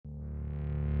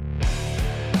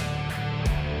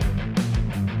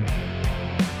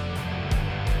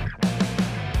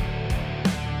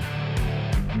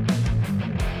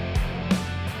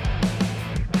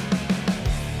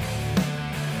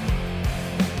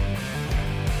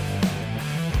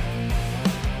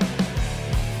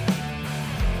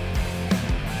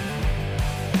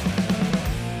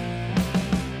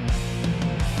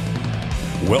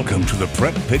Welcome to the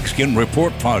Prep Pigskin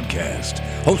Report podcast,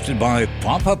 hosted by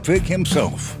Papa Pig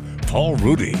himself, Paul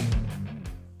Rudy.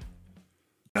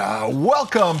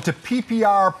 Welcome to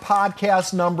PPR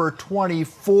podcast number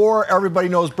 24. Everybody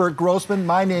knows Bert Grossman.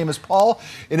 My name is Paul,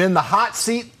 and in the hot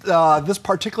seat this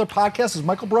particular podcast is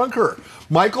Michael Brunker.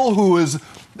 Michael, who is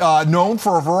known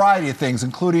for a variety of things,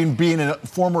 including being a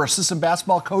former assistant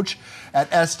basketball coach at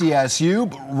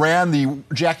SDSU, ran the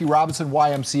Jackie Robinson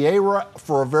YMCA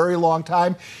for a very long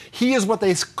time. He is what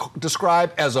they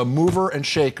describe as a mover and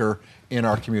shaker in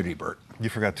our community, Bert. You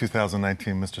forgot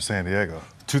 2019 Mr. San Diego.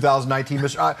 2019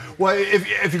 Mr. Well,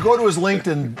 if you go to his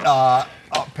LinkedIn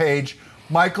page,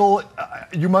 Michael,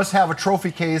 you must have a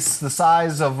trophy case the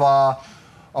size of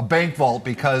a bank vault,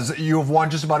 because you have won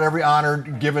just about every honor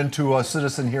given to a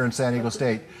citizen here in San Diego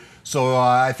State. So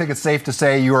I think it's safe to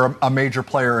say you're a major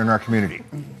player in our community.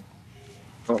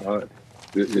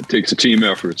 It takes a team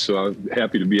effort, so I'm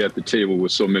happy to be at the table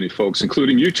with so many folks,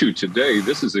 including you two today.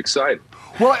 This is exciting.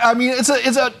 Well, I mean, it's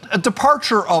a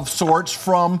departure of sorts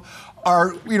from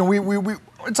our,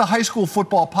 it's a high school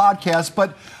football podcast,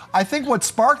 but I think what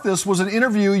sparked this was an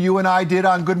interview you and I did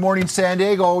on Good Morning San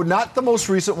Diego, not the most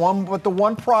recent one, but the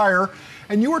one prior,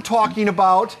 and you were talking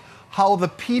about how the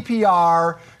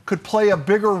PPR could play a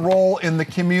bigger role in the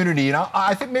community. And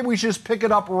I think maybe we should just pick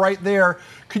it up right there.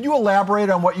 Could you elaborate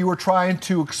on what you were trying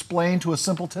to explain to a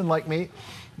simpleton like me?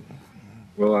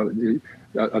 Well,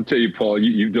 I'll tell you, Paul,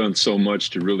 you've done so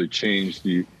much to really change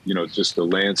just the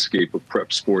landscape of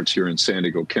prep sports here in San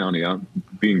Diego County. I'm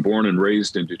being born and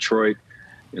raised in Detroit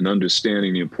and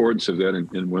understanding the importance of that.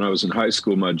 And when I was in high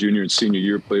school, my junior and senior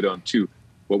year, played on two,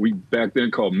 what we back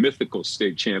then called mythical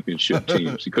state championship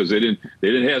teams, because they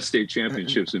didn't have state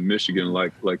championships in Michigan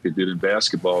like they did in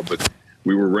basketball, but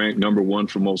we were ranked number one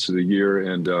for most of the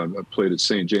year. And I played at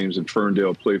St. James and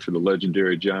Ferndale, played for the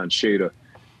legendary John Shada.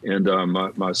 And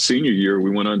my senior year,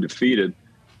 we went undefeated.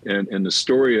 And the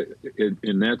story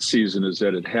in that season is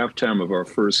that at halftime of our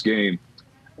first game,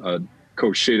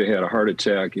 Coach Shada had a heart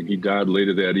attack, and he died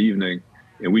later that evening.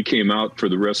 And we came out for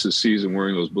the rest of the season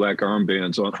wearing those black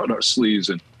armbands on our sleeves.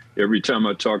 And every time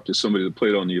I talked to somebody that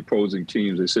played on the opposing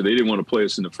teams, they said they didn't want to play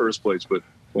us in the first place. But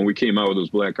when we came out with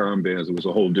those black armbands, it was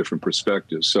a whole different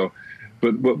perspective. So,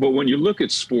 but when you look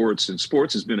at sports, and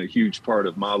sports has been a huge part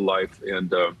of my life,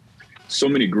 and so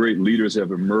many great leaders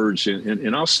have emerged.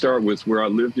 And I'll start with where I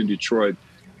lived in Detroit.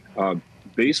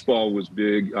 Baseball was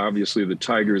big, obviously the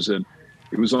Tigers. And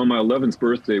it was on my 11th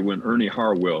birthday when Ernie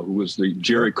Harwell, who was the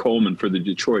Jerry Coleman for the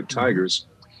Detroit Tigers,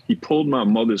 he pulled my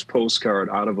mother's postcard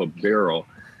out of a barrel,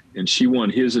 and she won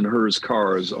his and hers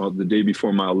cars on the day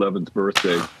before my 11th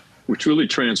birthday, which really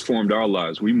transformed our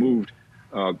lives. We moved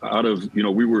out of,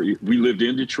 we lived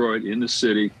in Detroit, in the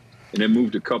city, and then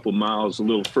moved a couple miles a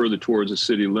little further towards the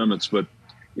city limits. But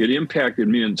it impacted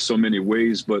me in so many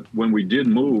ways. But when we did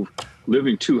move,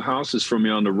 living two houses from me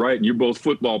on the right, and you're both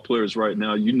football players right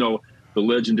now, the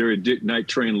legendary Dick Night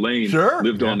Train Lane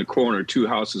lived on the corner, two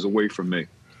houses away from me.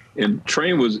 And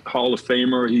Train was Hall of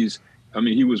Famer.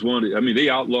 He was they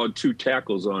outlawed two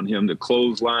tackles on him, the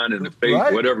clothesline and the face,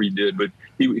 whatever he did. But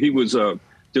he was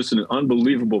just an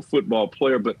unbelievable football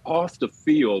player. But off the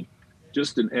field,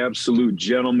 just an absolute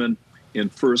gentleman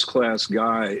and first-class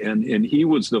guy. And he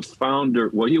was the founder.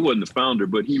 Well, he wasn't the founder,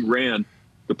 but he ran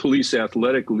the Police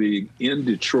Athletic League in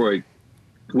Detroit,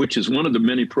 which is one of the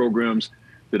many programs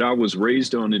that I was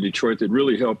raised on in Detroit that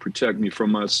really helped protect me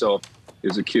from myself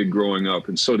as a kid growing up.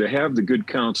 And so to have the good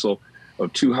counsel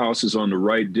of two houses on the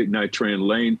right, Dick Night Train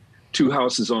Lane, two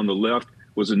houses on the left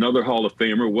was another Hall of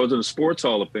Famer, wasn't a sports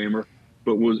Hall of Famer,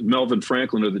 but was Melvin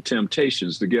Franklin of the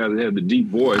Temptations, the guy that had the deep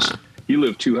voice. He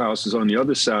lived two houses on the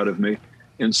other side of me.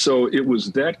 And so it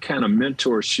was that kind of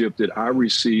mentorship that I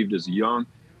received as a young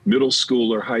middle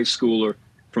schooler, high schooler,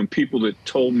 from people that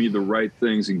told me the right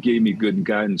things and gave me good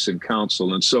guidance and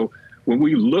counsel. And so when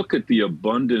we look at the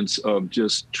abundance of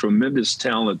just tremendous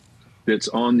talent that's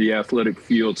on the athletic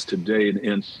fields today,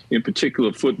 and in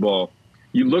particular football,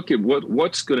 you look at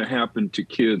what's going to happen to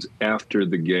kids after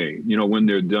the game, when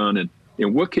they're done,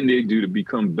 and what can they do to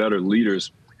become better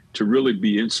leaders, to really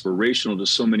be inspirational to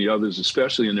so many others,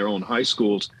 especially in their own high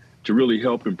schools, to really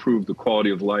help improve the quality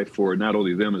of life for not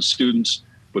only them as students,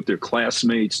 but their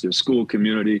classmates, their school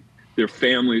community, their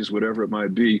families, whatever it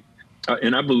might be.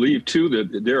 And I believe, too,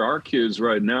 that there are kids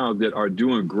right now that are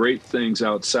doing great things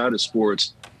outside of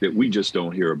sports that we just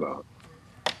don't hear about.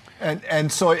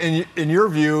 And so in your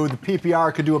view, the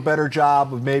PPR could do a better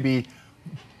job of maybe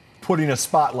putting a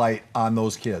spotlight on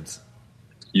those kids.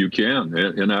 You can,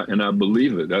 and I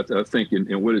believe it. I think,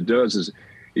 and what it does is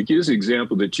it gives the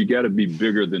example that you got to be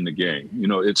bigger than the game.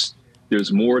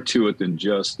 there's more to it than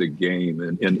just the game.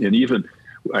 And even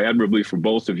admirably for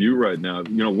both of you right now,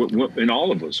 and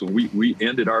all of us, when we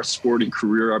ended our sporting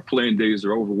career, our playing days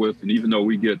are over with. And even though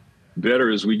we get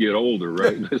better as we get older,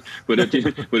 right? but at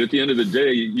the end of the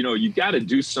day, you got to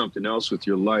do something else with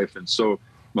your life. And so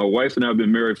my wife and I have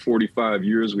been married 45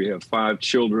 years. We have 5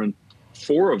 children.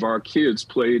 4 of our kids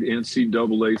played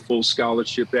NCAA full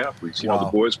scholarship athletes. Wow.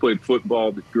 The boys played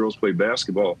football, the girls played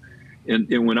basketball. And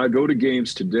when I go to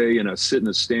games today and I sit in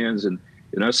the stands and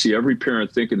I see every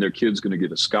parent thinking their kid's going to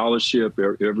get a scholarship,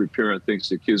 every parent thinks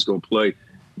their kid's going to play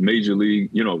major league,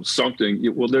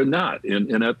 something. Well, they're not.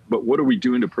 But what are we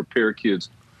doing to prepare kids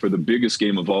for the biggest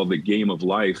game of all, the game of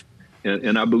life?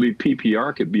 And I believe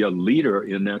PPR could be a leader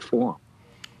in that form.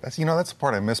 That's the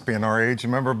part I miss being our age.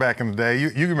 Remember back in the day,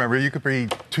 you remember you could be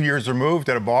 2 years removed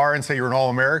at a bar and say you're an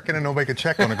All-American and nobody could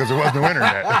check on it because there was no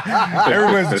internet.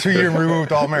 Everybody's 2 year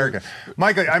removed All-American.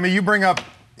 Michael, you bring up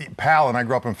PAL, and I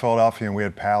grew up in Philadelphia, and we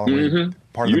had PAL, and we were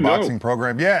part of the boxing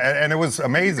program. Yeah, and it was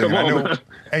amazing.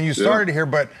 And you started here,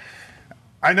 but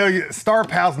I know Star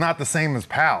PAL's not the same as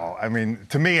PAL.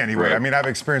 To me anyway. Right. I've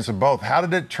experienced it both. How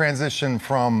did it transition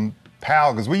from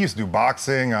PAL? Because we used to do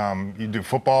boxing, you do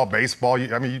football, baseball.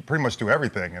 You pretty much do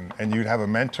everything, and you'd have a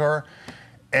mentor,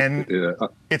 and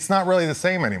it's not really the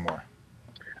same anymore.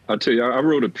 I'll tell you, I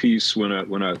wrote a piece when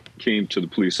I came to the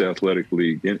Police Athletic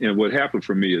League, and what happened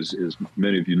for me is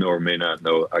many of you know or may not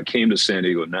know, I came to San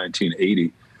Diego in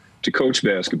 1980 to coach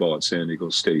basketball at San Diego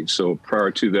State. So prior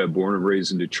to that, born and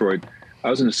raised in Detroit, I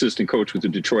was an assistant coach with the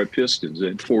Detroit Pistons,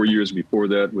 and 4 years before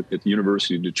that at the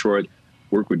University of Detroit,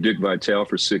 worked with Dick Vitale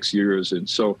for 6 years. And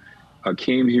so I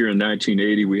came here in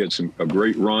 1980. We had a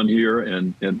great run here,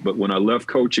 but when I left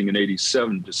coaching in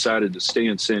 87, decided to stay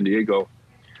in San Diego,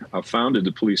 I founded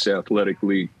the Police Athletic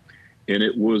League, and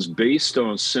it was based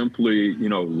on simply,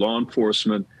 law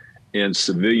enforcement and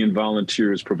civilian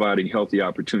volunteers providing healthy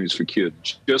opportunities for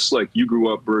kids. Just like you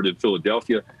grew up, Bert, in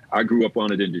Philadelphia, I grew up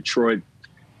on it in Detroit,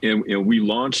 and we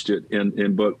launched it.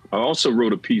 But I also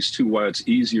wrote a piece, too, why it's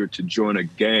easier to join a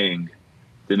gang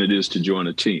than it is to join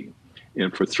a team,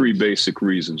 and for 3 basic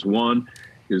reasons. One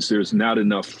is there's not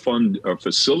enough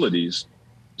facilities,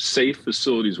 safe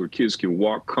facilities where kids can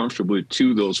walk comfortably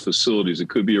to those facilities. It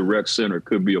could be a rec center, it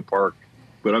could be a park.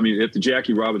 But at the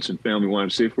Jackie Robinson Family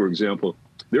YMCA, for example,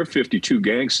 there are 52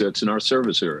 gang sets in our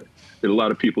service area that a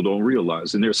lot of people don't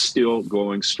realize, and they're still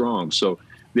going strong. So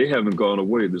they haven't gone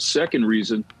away. The second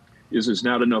reason is there's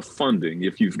not enough funding.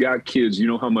 If you've got kids, you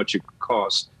know how much it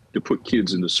costs to put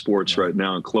kids into sports right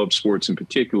now, and club sports in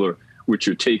particular, which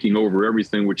are taking over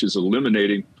everything, which is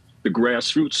eliminating the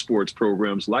grassroots sports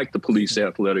programs like the Police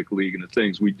Athletic League and the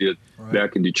things we did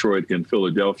back in Detroit and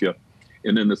Philadelphia.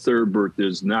 And then the third, Bert,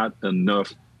 there's not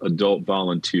enough adult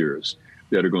volunteers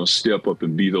that are going to step up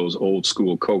and be those old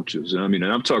school coaches. And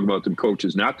I'm talking about them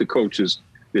coaches, not the coaches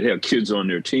that have kids on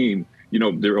their team,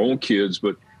 their own kids,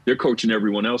 but they're coaching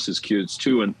everyone else's kids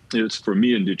too. And it's, for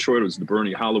me in Detroit, it was the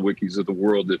Bernie Holowickis of the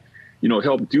world that,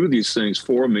 helped do these things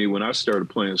for me when I started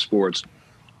playing sports.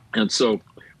 And so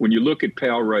when you look at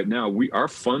PAL right now, our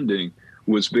funding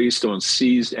was based on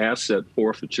seized asset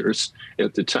forfeitures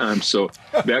at the time. So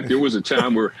there was a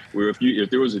time where if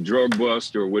there was a drug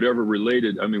bust or whatever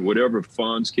related, whatever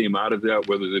funds came out of that,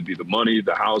 whether it be the money,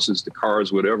 the houses, the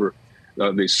cars, whatever,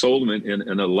 they sold them,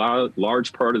 and a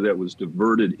large part of that was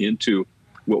diverted into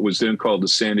what was then called the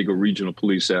San Diego Regional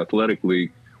Police Athletic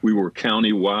League. We were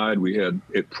county-wide. We had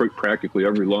practically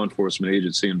every law enforcement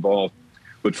agency involved.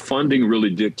 But funding really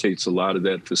dictates a lot of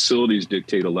that. Facilities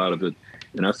dictate a lot of it.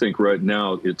 And I think right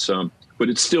now but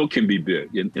it still can be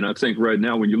big. And I think right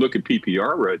now, when you look at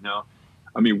PPR right now,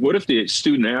 what if the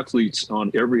student athletes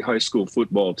on every high school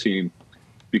football team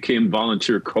became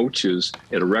volunteer coaches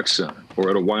at a rec center or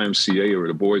at a YMCA or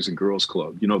at a Boys and Girls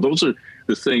Club? Those are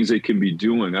the things they can be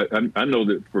doing. I know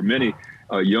that for many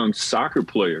young soccer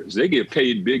players, they get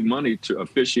paid big money to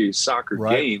officiate soccer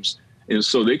games. And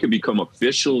so they can become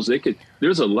officials.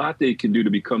 There's a lot they can do to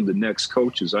become the next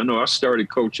coaches. I know I started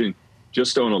coaching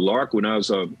just on a lark when I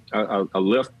was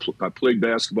I played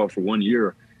basketball for 1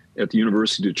 year at the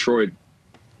University of Detroit,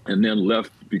 and then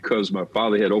left because my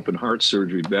father had open heart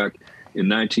surgery back in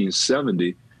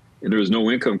 1970, and there was no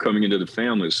income coming into the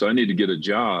family. So I needed to get a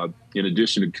job in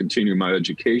addition to continuing my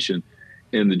education.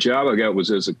 And the job I got was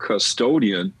as a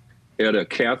custodian at a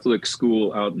Catholic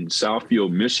school out in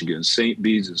Southfield, Michigan, St.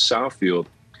 Bede's in Southfield.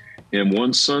 And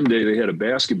one Sunday they had a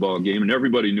basketball game, and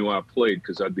everybody knew I played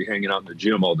because I'd be hanging out in the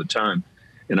gym all the time.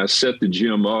 And I set the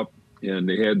gym up, and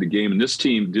they had the game. And this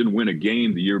team didn't win a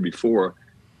game the year before.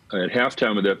 At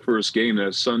halftime of that first game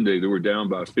that Sunday, they were down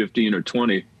by 15 or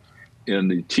 20. and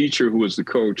the teacher who was the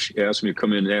coach asked me to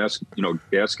come in and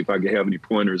ask if I could have any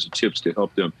pointers or tips to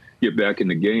help them get back in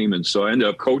the game. And so I ended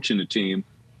up coaching the team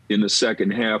in the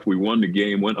second half. We won the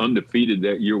game, went undefeated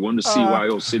that year, won the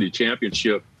CYO City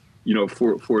Championship,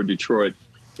 for Detroit.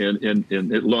 And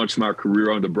it launched my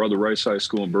career on the Brother Rice High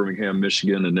School in Birmingham,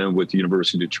 Michigan, and then with the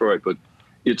University of Detroit. But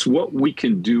it's what we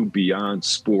can do beyond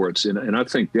sports. And I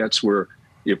think that's where,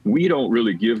 if we don't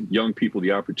really give young people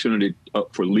the opportunity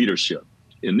for leadership,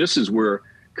 and this is where,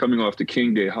 coming off the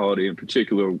King Day holiday in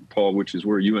particular, Paul, which is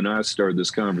where you and I started this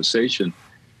conversation,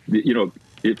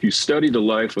 if you study the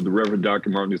life of the Reverend Dr.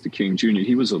 Martin Luther King Jr.,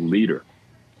 he was a leader.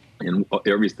 And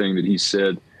everything that he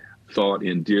said, thought,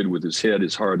 and did with his head,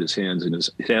 his heart, his hands, and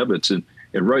his habits. And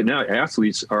right now,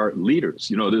 athletes are leaders.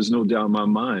 There's no doubt in my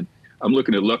mind. I'm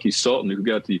looking at Lucky Sultan, who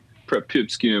got the Prep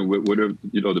Pigskin with whatever,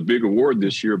 the big award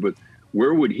this year, but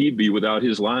where would he be without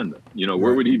his linemen?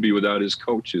 Where would he be without his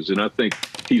coaches? And I think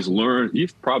he's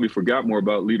probably forgot more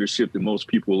about leadership than most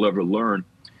people will ever learn.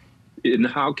 And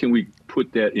how can we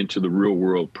put that into the real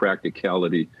world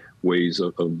practicality ways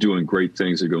of doing great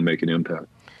things that are going to make an impact?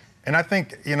 And I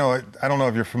think, I don't know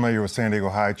if you're familiar with San Diego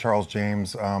High, Charles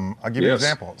James. I'll give you an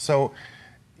example. So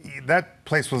that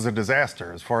place was a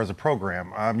disaster as far as a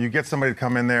program. You get somebody to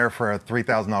come in there for a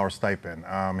 $3,000 stipend.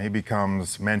 He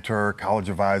becomes mentor, college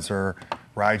advisor,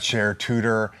 rideshare,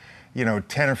 tutor.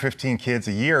 10 or 15 kids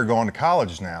a year going to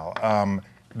college now.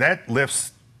 That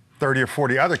lifts 30 or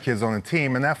 40 other kids on the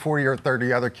team, and that 40 or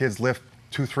 30 other kids lift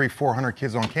 200, 300, 400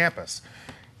 kids on campus.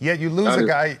 Yet you lose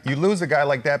a guy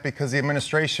like that because the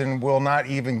administration will not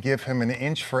even give him an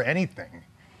inch for anything.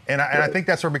 And I think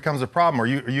that's where it becomes a problem. Or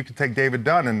you could take David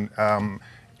Dunn and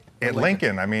at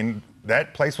Lincoln. I mean,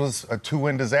 that place was a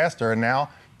 2-win disaster, and now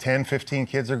 10, 15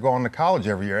 kids are going to college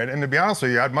every year. And to be honest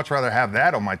with you, I'd much rather have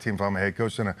that on my team if I'm a head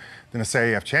coach than a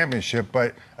CAF championship.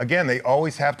 But again, they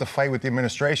always have to fight with the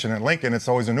administration. At Lincoln, it's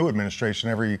always a new administration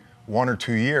every 1 or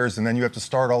 2 years, and then you have to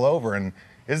start all over. And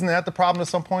isn't that the problem at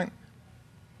some point?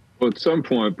 Well, at some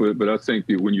point, but I think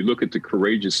that when you look at the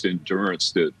courageous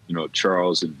endurance that,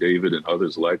 Charles and David and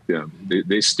others like them,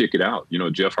 they stick it out.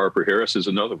 Jeff Harper Harris is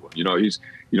another one.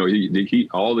 He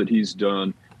all that he's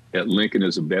done at Lincoln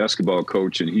as a basketball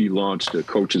coach, and he launched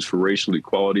Coaches for Racial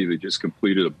Equality. They just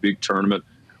completed a big tournament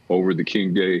over the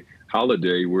King Day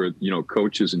holiday where,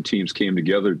 coaches and teams came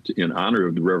together in honor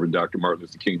of the Reverend Dr. Martin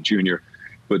Luther King Jr.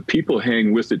 But people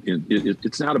hang with it.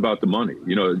 It's not about the money.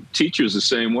 Teachers the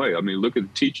same way. I mean, look at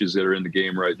the teachers that are in the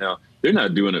game right now. They're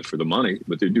not doing it for the money,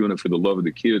 but they're doing it for the love of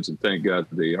the kids, and thank God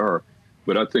that they are.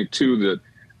 But I think, too, that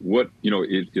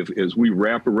if as we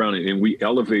wrap around it and we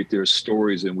elevate their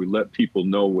stories and we let people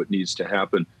know what needs to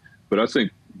happen. But I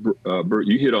think, Bert,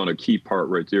 you hit on a key part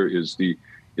right there is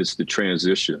it's the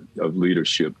transition of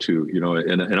leadership, too.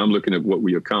 And I'm looking at what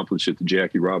we accomplished at the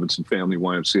Jackie Robinson Family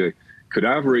YMCA. Could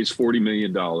I have raised $40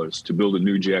 million to build a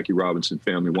new Jackie Robinson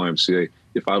Family YMCA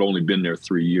if I'd only been there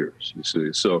 3 years, you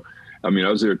see? So, I mean, I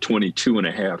was there 22 and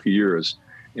a half years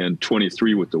and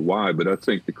 23 with the Y, but I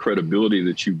think the credibility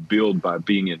that you build by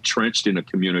being entrenched in a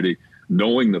community,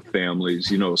 knowing the families,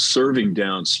 serving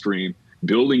downstream,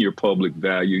 building your public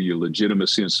value, your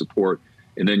legitimacy and support,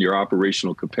 and then your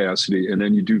operational capacity, and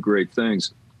then you do great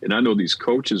things. And I know these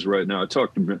coaches right now,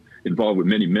 involved with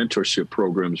many mentorship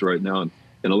programs right now,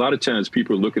 and a lot of times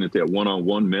people are looking at that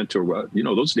one-on-one mentor.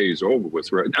 Those days are over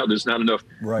with right now. There's not enough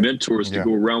mentors to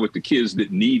go around with the kids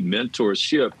that need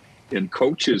mentorship. And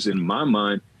coaches, in my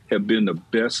mind, have been the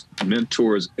best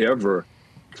mentors ever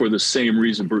for the same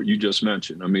reason, Bert, you just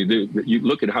mentioned. I mean, you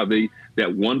look at how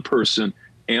that one person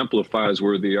amplifies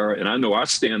where they are. And I know I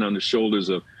stand on the shoulders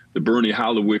of the Bernie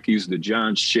Holowickis, the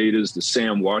John Shadas, the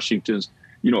Sam Washingtons,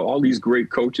 all these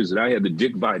great coaches that I had, the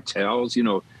Dick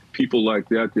Vitales, people like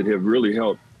that have really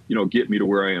helped, get me to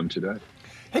where I am today.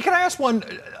 Hey, can I ask one?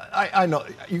 I know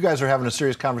you guys are having a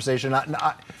serious conversation.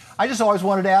 I just always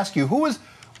wanted to ask you, who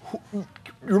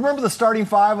remember the starting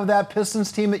five of that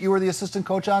Pistons team that you were the assistant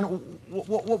coach on?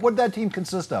 What did that team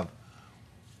consist of?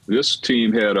 This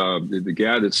team had the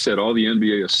guy that set all the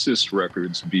NBA assist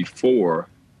records before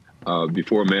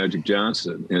Magic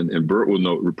Johnson, and Bert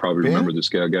will probably remember this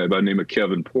guy by the name of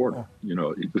Kevin Porter.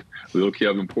 Little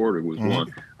Kevin Porter was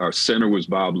one. Our center was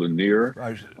Bob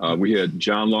Lanier. We had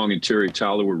John Long and Terry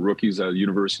Tyler were rookies at the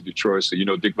University of Detroit. So,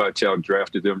 Dick Vitale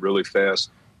drafted them really fast.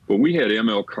 But we had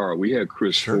M.L. Carr, we had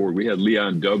Chris Ford, we had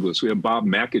Leon Douglas, we had Bob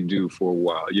McAdoo for a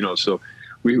while. So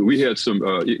we had some.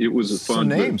 It was a fun.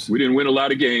 Names. We didn't win a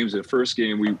lot of games. The first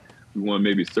game we won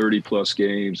maybe 30-plus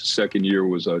games. The second year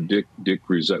was Dick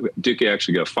Gruzak. Dick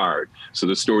actually got fired. So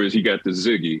the story is he got the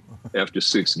Ziggy after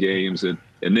 6 games. And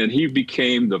then he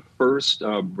became the first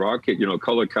broadcast,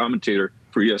 color commentator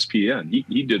for ESPN.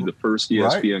 He did the first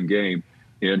ESPN game,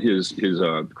 and his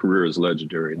career is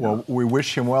legendary now. Well, we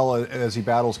wish him well as he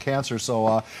battles cancer.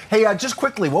 So, hey, just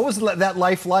quickly, what was that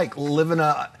life like living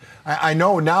I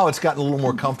know now it's gotten a little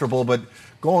more comfortable, but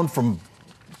going from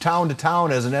town to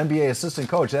town as an NBA assistant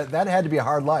coach, that had to be a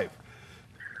hard life.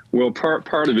 Well,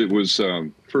 part of it was,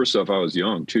 first off, I was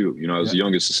young, too. I was the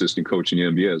youngest assistant coach in the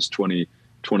NBA. I was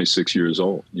 26 years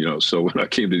old, So when I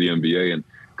came to the NBA and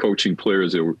coaching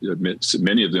players,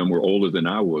 many of them were older than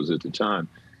I was at the time.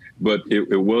 But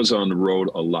it was on the road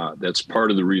a lot. That's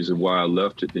part of the reason why I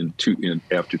left it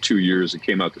after 2 years and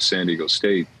came out to San Diego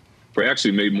State. I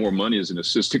actually made more money as an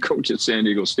assistant coach at San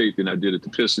Diego State than I did at the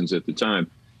Pistons at the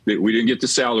time. We didn't get the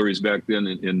salaries back then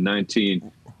in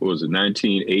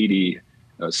 1980,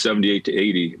 78 to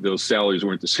 80. Those salaries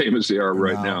weren't the same as they are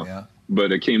right now. Yeah.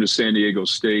 But I came to San Diego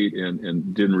State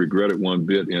and didn't regret it one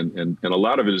bit. And a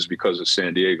lot of it is because of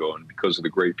San Diego and because of the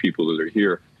great people that are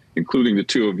here, including the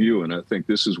two of you. And I think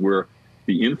this is where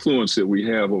the influence that we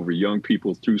have over young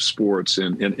people through sports.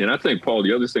 And I think, Paul,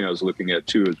 the other thing I was looking at,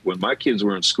 too, is when my kids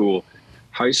were in school,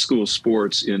 high school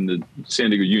sports in the San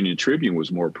Diego Union Tribune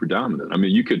was more predominant. I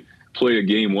mean, you could play a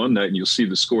game one night and you'll see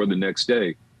the score the next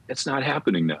day. That's not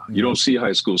happening now. You don't see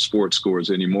high school sports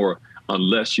scores anymore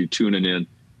unless you're tuning in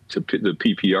to the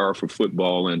PPR for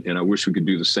football. And I wish we could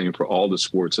do the same for all the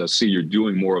sports. I see you're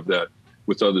doing more of that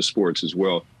with other sports as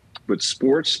well. But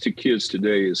sports to kids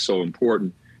today is so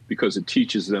important because it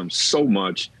teaches them so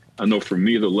much. I know for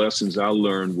me, the lessons I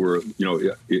learned were,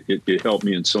 it helped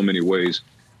me in so many ways.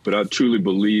 But I truly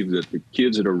believe that the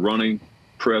kids that are running,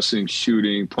 pressing,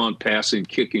 shooting, punt, passing,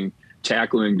 kicking,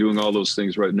 tackling, doing all those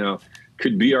things right now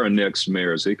could be our next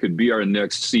mayors. They could be our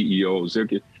next CEOs.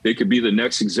 They could be the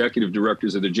next executive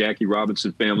directors of the Jackie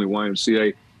Robinson Family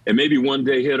YMCA, and maybe one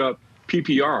day hit up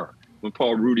PPR when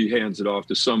Paul Rudy hands it off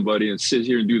to somebody and sit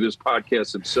here and do this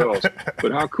podcast themselves.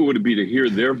 But how cool would it be to hear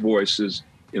their voices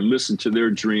and listen to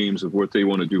their dreams of what they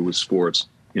want to do with sports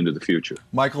into the future?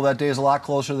 Michael, that day is a lot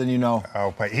closer than you know.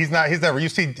 Oh, but he's never. You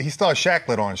see, he still has Shaq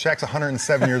on. Shaq's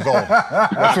 107 years old.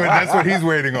 That's what he's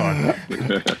waiting on.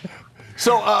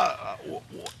 So,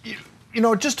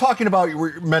 just talking about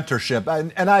your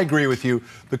mentorship, and I agree with you.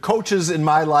 The coaches in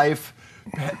my life,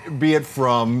 be it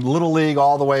from Little League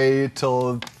all the way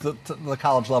till the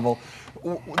college level,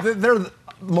 they're the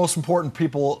most important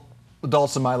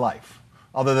adults in my life,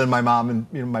 other than my mom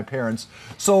and my parents.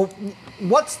 So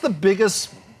what's the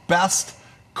best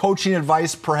coaching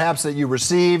advice perhaps that you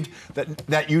received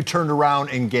that you turned around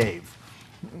and gave?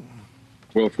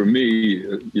 Well, for me,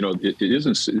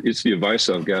 it's the advice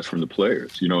I've got from the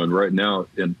players, and right now,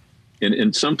 and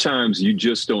sometimes you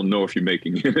just don't know if you're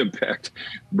making an impact.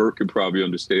 Bert could probably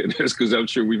understand this because I'm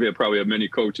sure we've probably had many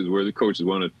coaches where the coaches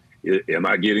want to, am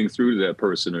I getting through to that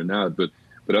person or not? But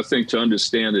I think to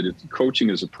understand that coaching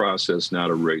is a process,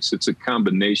 not a race. It's a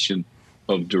combination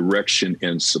of direction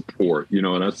and support,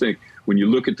 and I think when you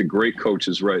look at the great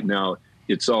coaches right now,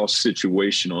 it's all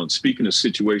situational. And speaking of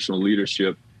situational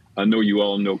leadership, I know you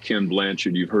all know Ken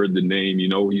Blanchard. You've heard the name.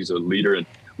 He's a leader in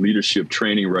leadership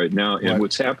training right now. And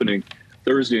what's happening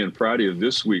Thursday and Friday of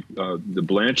this week, the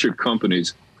Blanchard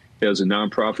Companies has a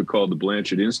nonprofit called the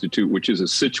Blanchard Institute, which is a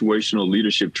situational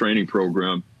leadership training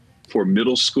program for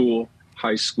middle school,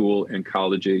 high school, and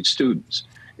college-age students.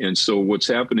 And so what's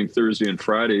happening Thursday and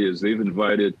Friday is they've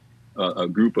invited a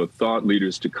group of thought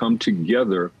leaders to come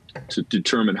together to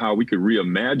determine how we could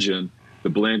reimagine the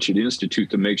Blanchard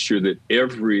Institute to make sure that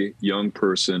every young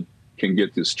person can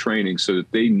get this training so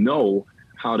that they know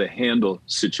how to handle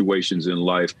situations in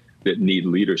life that need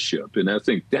leadership. And I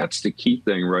think that's the key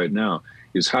thing right now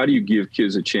is how do you give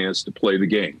kids a chance to play the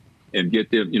game and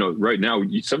get them, right now,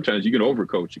 sometimes you can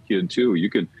overcoach a kid too. You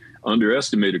can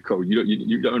underestimate a coach.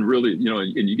 You don't really,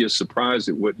 and you get surprised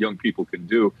at what young people can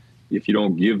do if you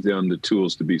don't give them the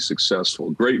tools to be successful.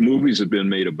 Great movies have been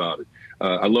made about it.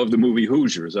 I love the movie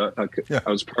Hoosiers. I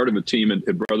was part of a team at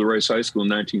Brother Rice High School in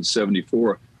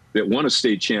 1974 that won a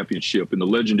state championship. And the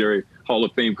legendary Hall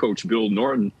of Fame coach Bill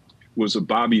Norton was a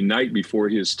Bobby Knight before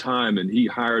his time, and he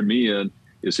hired me in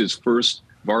as his first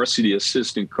varsity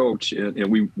assistant coach, and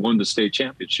we won the state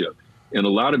championship. And a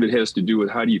lot of it has to do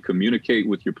with how do you communicate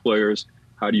with your players,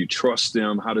 how do you trust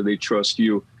them, how do they trust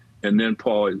you? And then,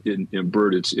 Paul and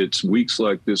Bert, it's weeks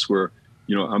like this where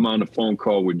I'm on a phone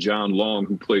call with John Long,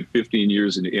 who played 15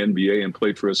 years in the NBA and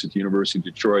played for us at the University of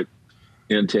Detroit.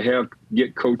 And to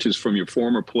get coaches from your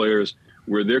former players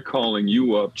where they're calling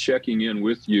you up, checking in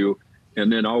with you,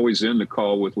 and then always end the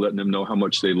call with letting them know how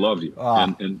much they love you.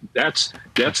 And that's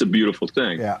a beautiful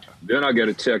thing. Yeah. Then I got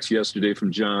a text yesterday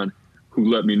from John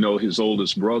who let me know his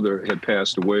oldest brother had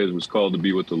passed away and was called to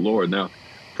be with the Lord. Now,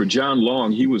 For John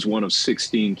Long, he was one of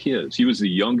 16 kids. He was the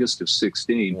youngest of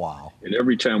 16. Wow. And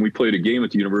every time we played a game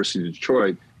at the University of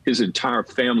Detroit, his entire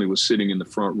family was sitting in the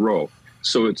front row.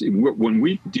 So when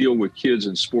we deal with kids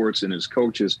in sports and as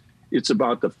coaches, it's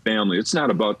about the family. It's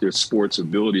not about their sports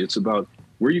ability. It's about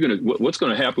what's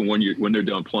going to happen when they're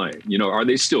done playing. You know, are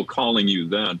they still calling you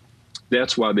then?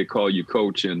 That's why they call you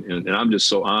coach. And I'm just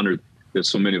so honored that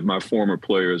so many of my former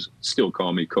players still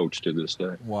call me coach to this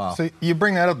day. Wow. So you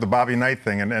bring that up, the Bobby Knight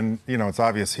thing, and you know, it's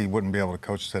obvious he wouldn't be able to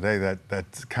coach today,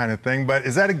 that kind of thing. But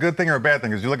is that a good thing or a bad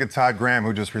thing? Because you look at Todd Graham,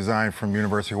 who just resigned from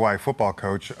University of Hawaii football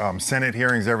coach, Senate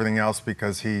hearings, everything else,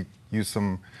 because he used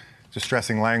some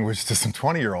distressing language to some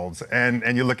 20-year-olds.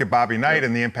 And you look at Bobby Knight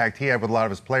and the impact he had with a lot of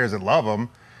his players that love him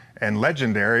and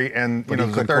legendary, and you know,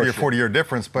 there's a 30 or 40-year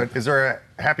difference. But is there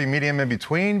a happy medium in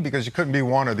between? Because you couldn't be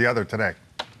one or the other today.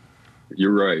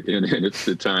 You're right, and it's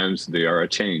the times they are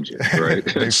changing, right?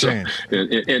 They've changed.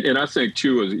 And I think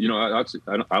too, is, you know,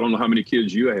 I don't know how many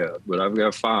kids you have, but I've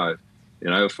got 5,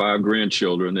 and I have 5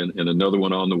 grandchildren, and another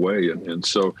one on the way, and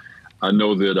so I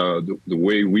know that the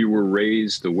way we were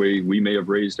raised, the way we may have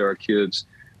raised our kids,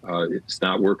 it's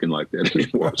not working like that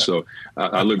anymore. So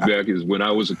I look back as when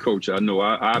I was a coach, I know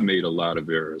I made a lot of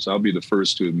errors. I'll be the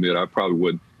first to admit I probably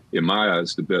wasn't, in my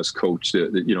eyes, the best coach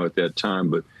that you know, at that time,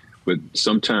 but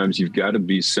sometimes you've got to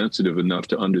be sensitive enough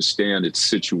to understand it's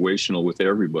situational with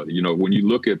everybody. You know, when you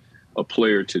look at a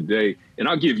player today, and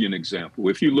I'll give you an example.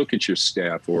 If you look at your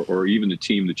staff or even the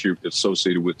team that you're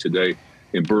associated with today,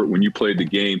 and Bert, when you played the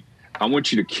game, I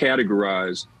want you to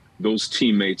categorize those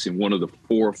teammates in one of the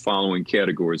 4 following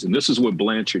categories. And this is what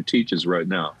Blanchard teaches right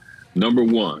now. Number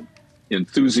 1,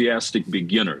 enthusiastic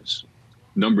beginners.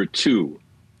 Number 2,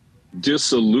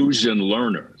 disillusioned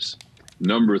learners.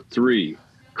 Number 3,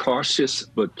 cautious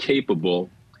but capable.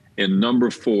 And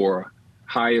number 4,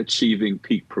 high achieving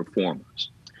peak performers.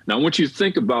 Now, I want you to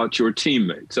think about your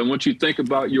teammates. I want you to think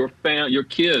about your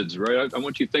kids, right? I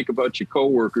want you to think about your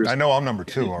coworkers. I know I'm number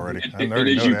 2 already. And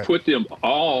as you put them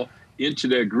all into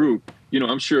that group, you know,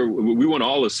 I'm sure we want to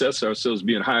all assess ourselves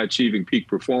being high achieving peak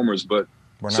performers, but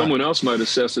someone else might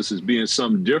assess us as being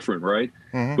something different, right?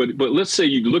 Mm-hmm. But let's say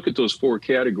you look at those 4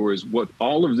 categories, what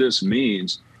all of this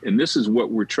means, and this is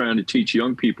what we're trying to teach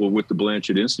young people with the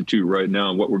Blanchard Institute right now,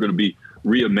 and what we're going to be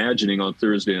reimagining on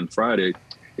Thursday and Friday,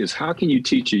 is how can you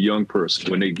teach a young person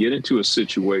when they get into a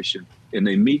situation and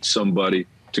they meet somebody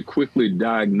to quickly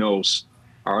diagnose,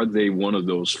 are they one of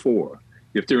those 4?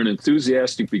 If they're an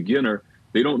enthusiastic beginner,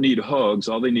 they don't need hugs.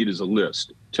 All they need is a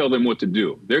list. Tell them what to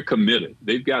do. They're committed.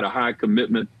 They've got a high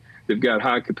commitment. They've got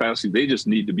high capacity. They just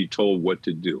need to be told what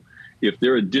to do. If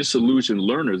they're a disillusioned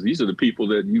learners, these are the people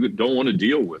that you don't want to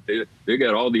deal with. They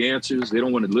got all the answers. They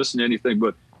don't want to listen to anything.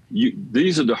 But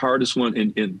these are the hardest ones.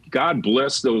 And God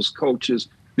bless those coaches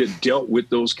that dealt with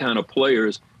those kind of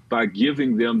players by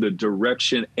giving them the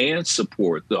direction and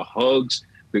support, the hugs,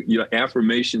 the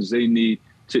affirmations they need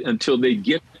until they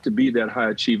get to be that high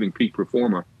achieving peak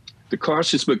performer. The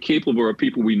cautious but capable are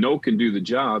people we know can do the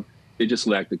job. They just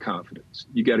lack the confidence.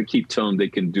 You got to keep telling them they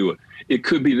can do it. It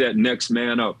could be that next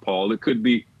man up, Paul. It could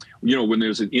be, you know, when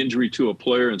there's an injury to a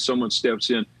player and someone steps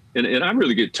in. And I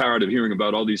really get tired of hearing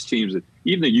about all these teams, that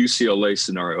even the UCLA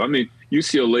scenario. I mean,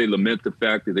 UCLA lament the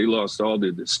fact that they lost all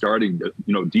the starting,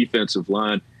 defensive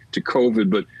line to COVID,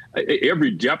 but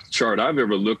every depth chart I've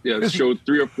ever looked at showed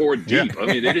 3 or 4 deep. I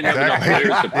mean, they didn't have enough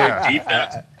players to play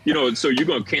defense, and so you're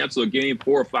going to cancel a game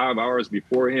 4 or 5 hours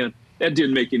beforehand. That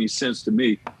didn't make any sense to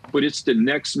me, but it's the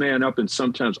next man up, and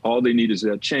sometimes all they need is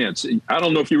that chance. I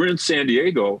don't know if you were in San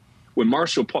Diego when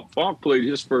Marshall Faulk played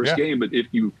his first game, but if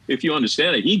you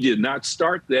understand it, he did not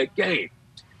start that game.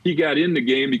 He got in the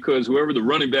game because whoever the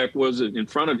running back was in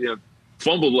front of him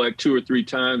fumbled like 2 or 3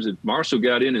 times, and Marshall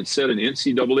got in and set an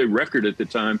NCAA record at the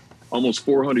time, almost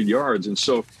 400 yards. And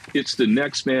so it's the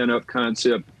next man up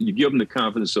concept. You give them the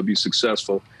confidence they'll be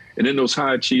successful. And then those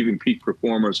high achieving peak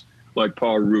performers like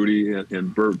Paul Rudy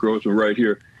and Bert Grossman right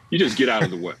here, you just get out of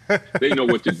the way. They know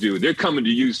what to do. They're coming to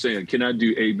you saying, can I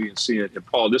do A, B, and C? And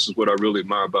Paul, this is what I really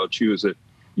admire about you, is that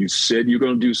you said you're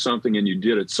going to do something and you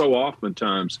did it. So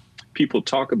oftentimes people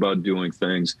talk about doing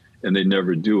things and they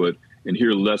never do it. And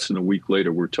here, less than a week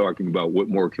later, we're talking about what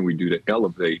more can we do to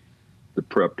elevate the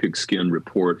Prep Pigskin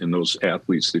Report and those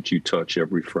athletes that you touch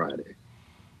every Friday.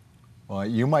 Well,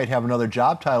 you might have another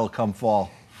job title come fall.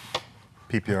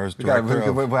 PPR's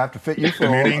director. We'll have to fit you for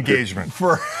community engagement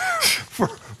for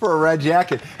a red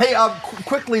jacket. Hey,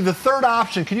 quickly, the third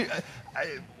option. Can you?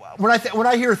 When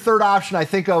I hear third option, I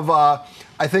think of an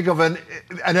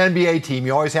NBA team.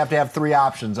 You always have to have 3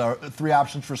 options, or 3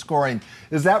 options for scoring.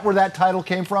 Is that where that title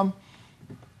came from?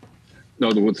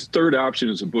 No, the third option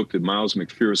is a book that Miles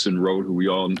McPherson wrote, who we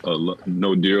all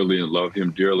know dearly and love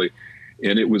him dearly.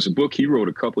 And it was a book he wrote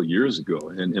a couple of years ago.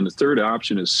 And the third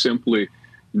option is simply,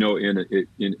 in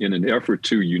an effort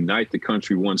to unite the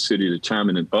country one city at a time,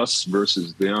 in an us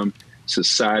versus them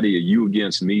society, a you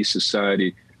against me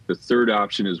society. The third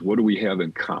option is, what do we have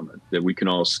in common that we can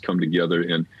all come together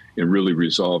and really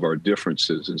resolve our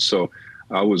differences? And so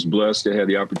I was blessed to have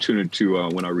the opportunity to,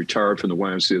 when I retired from the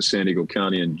YMCA of San Diego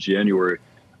County in January,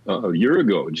 a year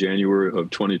ago, January of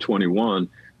 2021,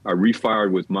 I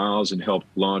refired with Miles and helped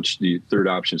launch the Third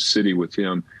Option City with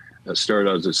him. I started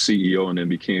out as a CEO and then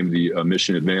became the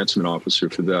Mission Advancement Officer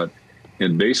for that.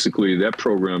 And basically that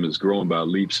program is growing by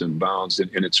leaps and bounds.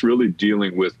 And it's really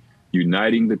dealing with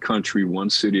uniting the country one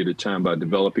city at a time by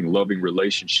developing loving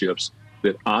relationships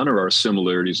that honor our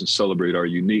similarities and celebrate our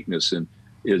uniqueness. And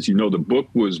as you know, the book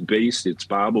was based, it's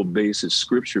Bible-based, it's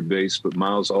scripture-based, but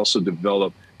Miles also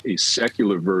developed a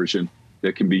secular version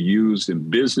that can be used in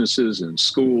businesses and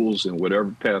schools and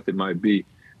whatever path it might be,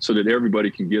 so that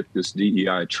everybody can get this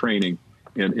DEI training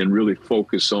and really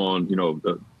focus on,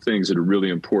 the things that are really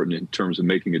important in terms of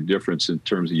making a difference, in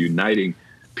terms of uniting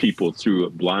people through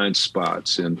blind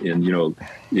spots and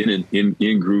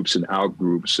in groups and out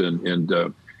groups and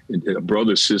a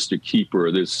brother sister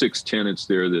keeper. There's 6 tenets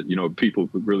there that people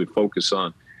really focus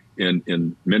on,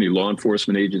 and many law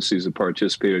enforcement agencies have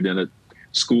participated in it,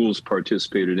 schools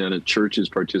participated in it, churches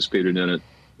participated in it,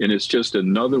 and it's just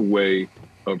another way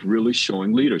of really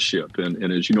showing leadership.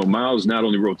 And as you know, Miles not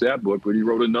only wrote that book, but he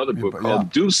wrote another book called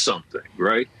Do Something,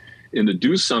 right? And the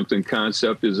do something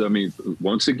concept is,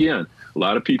 once again, a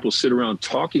lot of people sit around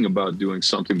talking about doing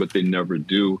something, but they never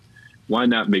do. Why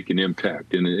not make an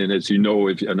impact? And as you know,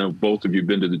 I know both of you have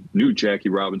been to the new Jackie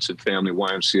Robinson Family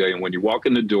YMCA, and when you walk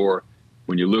in the door,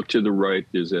 when you look to the right,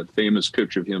 there's that famous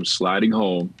picture of him sliding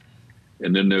home.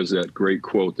 And then there's that great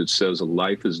quote that says, a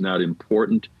life is not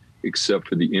important except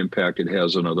for the impact it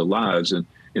has on other lives. And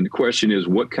the question is,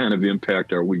 what kind of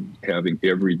impact are we having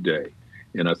every day?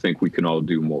 And I think we can all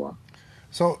do more.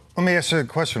 So let me ask you a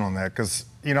question on that, because,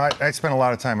 I spent a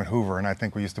lot of time at Hoover, and I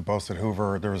think we used to boast at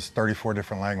Hoover there was 34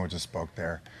 different languages spoke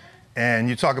there. And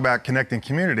you talk about connecting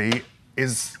community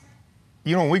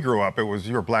when we grew up,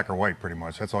 you were black or white pretty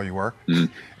much. That's all you were.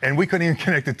 Mm-hmm. And we couldn't even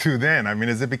connect the two then.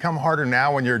 Has it become harder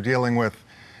now when you're dealing with,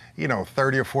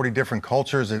 30 or 40 different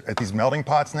cultures at these melting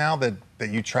pots now that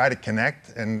you try to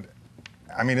connect? And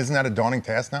isn't that a daunting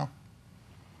task now?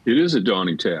 It is a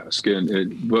daunting task,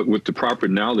 but with the proper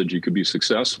knowledge, you could be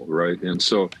successful, right? And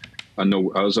so I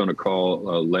know I was on a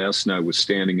call last night with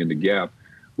Standing in the Gap,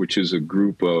 which is a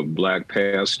group of black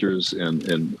pastors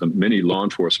and many law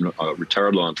enforcement,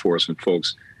 retired law enforcement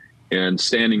folks, and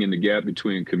standing in the gap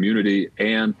between community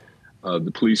and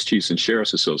the Police Chiefs and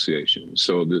Sheriffs Association.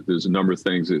 So there's a number of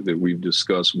things that we've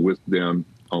discussed with them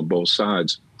on both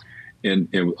sides.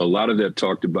 And a lot of that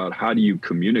talked about how do you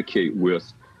communicate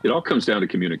with, it all comes down to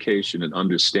communication and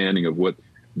understanding of what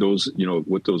those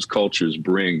cultures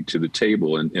bring to the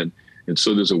table. And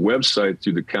so there's a website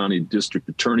through the county district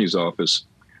attorney's office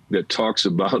that talks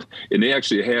about, and they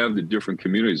actually have the different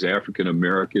communities, African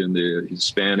American, the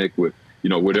Hispanic, with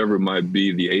whatever it might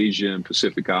be, the Asian,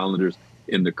 Pacific Islanders,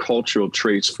 and the cultural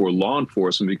traits for law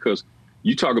enforcement. Because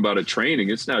you talk about a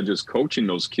training, it's not just coaching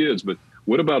those kids, but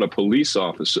what about a police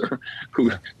officer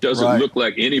who doesn't look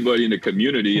like anybody in the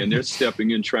community and they're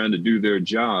stepping in trying to do their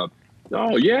job?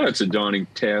 Oh yeah, it's a daunting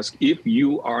task if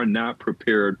you are not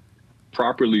prepared,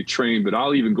 properly trained. But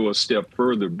I'll even go a step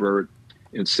further, Bert,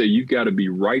 and say you've got to be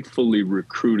rightfully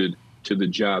recruited to the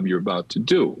job you're about to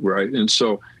do, right? And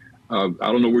so I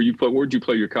don't know where you play. Where'd you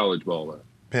play your college ball at?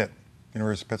 Pitt,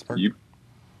 University of Pittsburgh.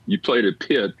 You played at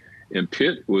Pitt, and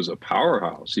Pitt was a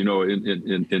powerhouse, and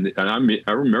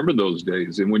I remember those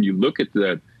days. And when you look at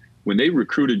that, when they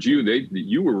recruited you,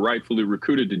 you were rightfully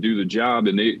recruited to do the job,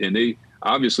 and they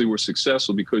obviously were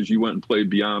successful because you went and played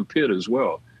beyond Pitt as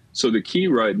well. So the key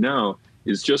right now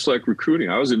is just like recruiting.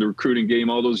 I was in the recruiting game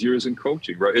all those years in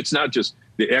coaching, right? It's not just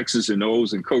the X's and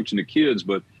O's and coaching the kids,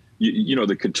 but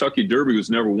the Kentucky Derby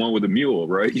was never won with a mule,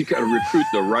 right? You got to recruit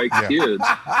the right kids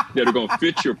that are going to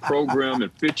fit your program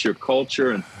and fit your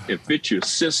culture and fit your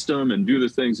system and do the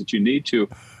things that you need to.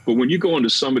 But when you go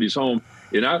into somebody's home,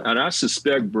 and I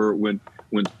suspect, Bert, when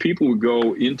people would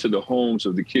go into the homes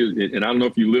of the kids, and I don't know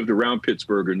if you lived around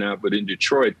Pittsburgh or not, but in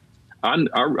Detroit, I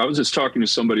was just talking to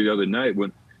somebody the other night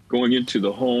when going into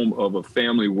the home of a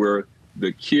family where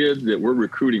the kid that we're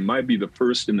recruiting might be the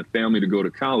first in the family to go to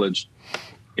college.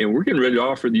 And we're getting ready to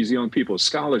offer these young people a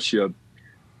scholarship,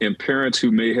 and parents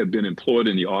who may have been employed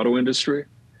in the auto industry,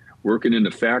 working in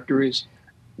the factories,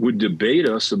 would debate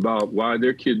us about why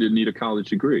their kid didn't need a college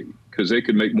degree, because they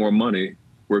could make more money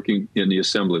working in the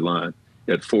assembly line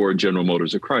at Ford, General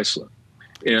Motors, or Chrysler.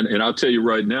 And I'll tell you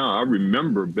right now, I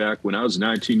remember back when I was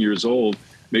 19 years old,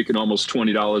 making almost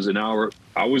 $20 an hour.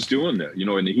 I was doing that,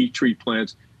 in the heat treat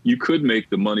plants. You could make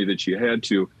the money that you had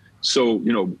to. So,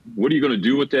 what are you going to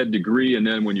do with that degree? And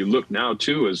then when you look now,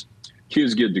 too, as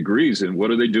kids get degrees, and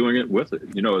what are they doing it with it?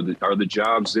 Are the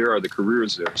jobs there? Are the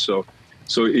careers there? So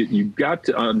you've got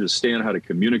to understand how to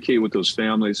communicate with those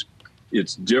families.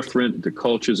 It's different. The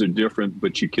cultures are different,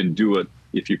 but you can do it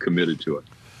if you're committed to it.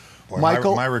 Boy,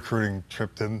 Michael? my recruiting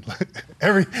trip didn't.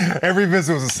 every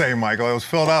visit was the same, Michael. It was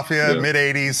Philadelphia,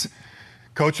 mid-'80s.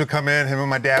 Coach would come in, him and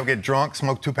my dad would get drunk,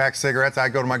 smoke 2-pack cigarettes.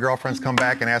 I'd go to my girlfriend's, come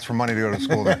back, and ask for money to go to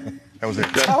school there. That was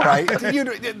it. All right.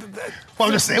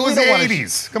 Well, it was the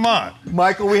 80s. Come on.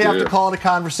 Michael, we have to call it a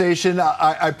conversation.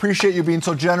 I appreciate you being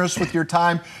so generous with your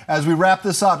time. As we wrap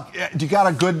this up, do you got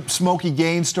a good Smokey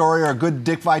Gaines story or a good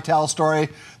Dick Vitale story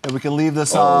that we can leave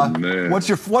this? Man. What's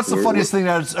the funniest thing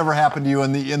that's ever happened to you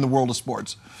in the world of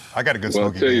sports? I got a good Well,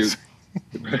 Smokey Gaines.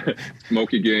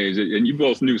 Smokey Gaines, and you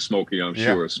both knew Smokey, I'm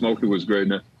sure. Smokey was great.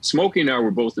 Now, Smokey and I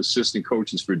were both assistant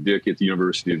coaches for Dick at the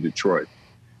University of Detroit.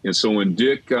 And so when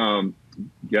Dick got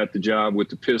the job with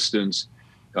the Pistons,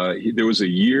 there was a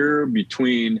year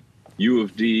between U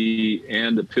of D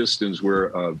and the Pistons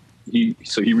where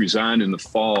he resigned in the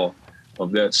fall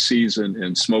of that season,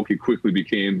 and Smokey quickly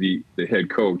became the head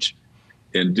coach,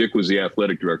 and Dick was the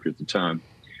athletic director at the time.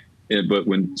 But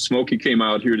when Smokey came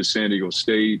out here to San Diego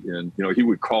State, and he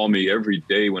would call me every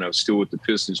day when I was still with the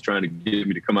Pistons, trying to get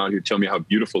me to come out here, tell me how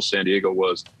beautiful San Diego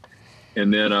was.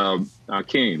 And then I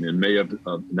came in May of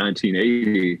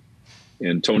 1980,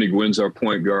 and Tony Gwynn's our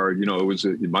point guard. It was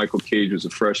Michael Cage was a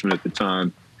freshman at the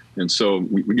time, and so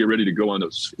we get ready to go on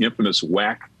those infamous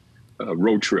WAC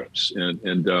road trips,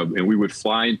 and we would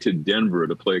fly into Denver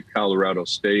to play Colorado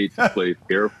State, to play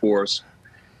Air Force,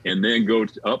 and then go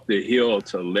up the hill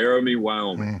to Laramie,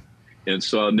 Wyoming. And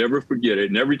so I'll never forget it.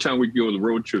 And every time we go on the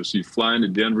road trips, you fly into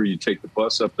Denver, you take the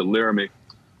bus up to Laramie,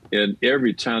 and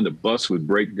every time the bus would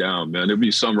break down, man, there'd be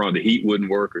something wrong. The heat wouldn't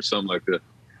work or something like that.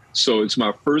 So it's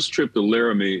my first trip to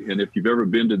Laramie, and if you've ever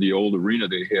been to the old arena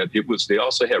they had, they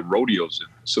also had rodeos in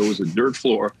it. So it was a dirt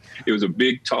floor. It was a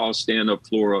big, tall, stand-up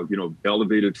floor,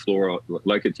 elevated floor,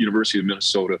 like at the University of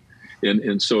Minnesota.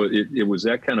 And so it was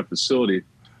that kind of facility.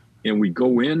 And we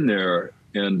go in there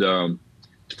and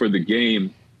for the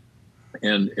game,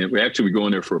 and we go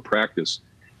in there for a practice,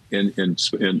 and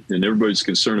everybody's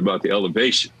concerned about the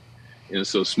elevation. And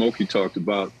so Smokey talked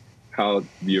about how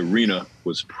the arena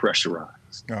was pressurized.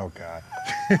 Oh God!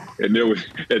 and there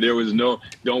was no,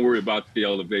 don't worry about the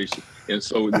elevation. And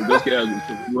so those guys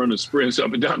were running sprints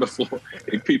up and down the floor,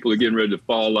 and people are getting ready to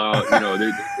fall out.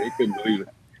 They couldn't believe it.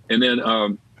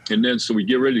 And then so we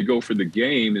get ready to go for the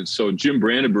game, and so Jim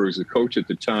Brandenburg is the coach at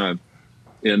the time,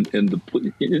 and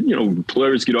the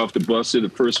players get off the bus. The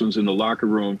first one's in the locker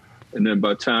room, and then by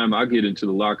the time I get into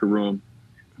the locker room,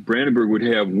 Brandenburg would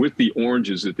have, with the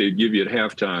oranges that they'd give you at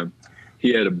halftime,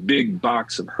 he had a big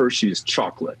box of Hershey's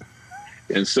chocolate.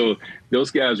 And so those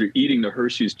guys were eating the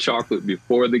Hershey's chocolate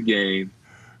before the game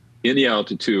in the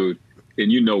altitude,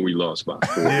 and we lost by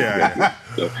 4. Yeah.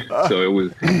 So it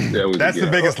was. That's the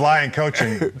biggest lie in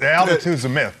coaching. The altitude's a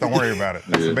myth. Don't worry about it.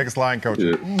 That's the biggest lie in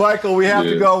coaching. Michael, we have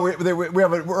to go.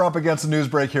 We're up against a news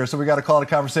break here, so we got to call it a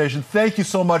conversation. Thank you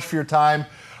so much for your time.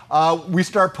 We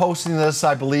start posting this,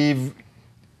 I believe,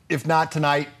 if not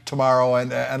tonight, tomorrow,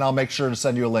 and I'll make sure to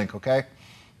send you a link, okay?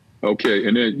 Okay,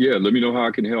 and then, let me know how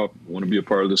I can help. I want to be a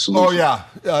part of the solution. Oh,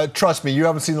 yeah. Trust me, you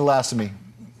haven't seen the last of me.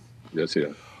 That's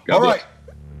it. All right.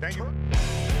 Thank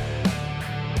you.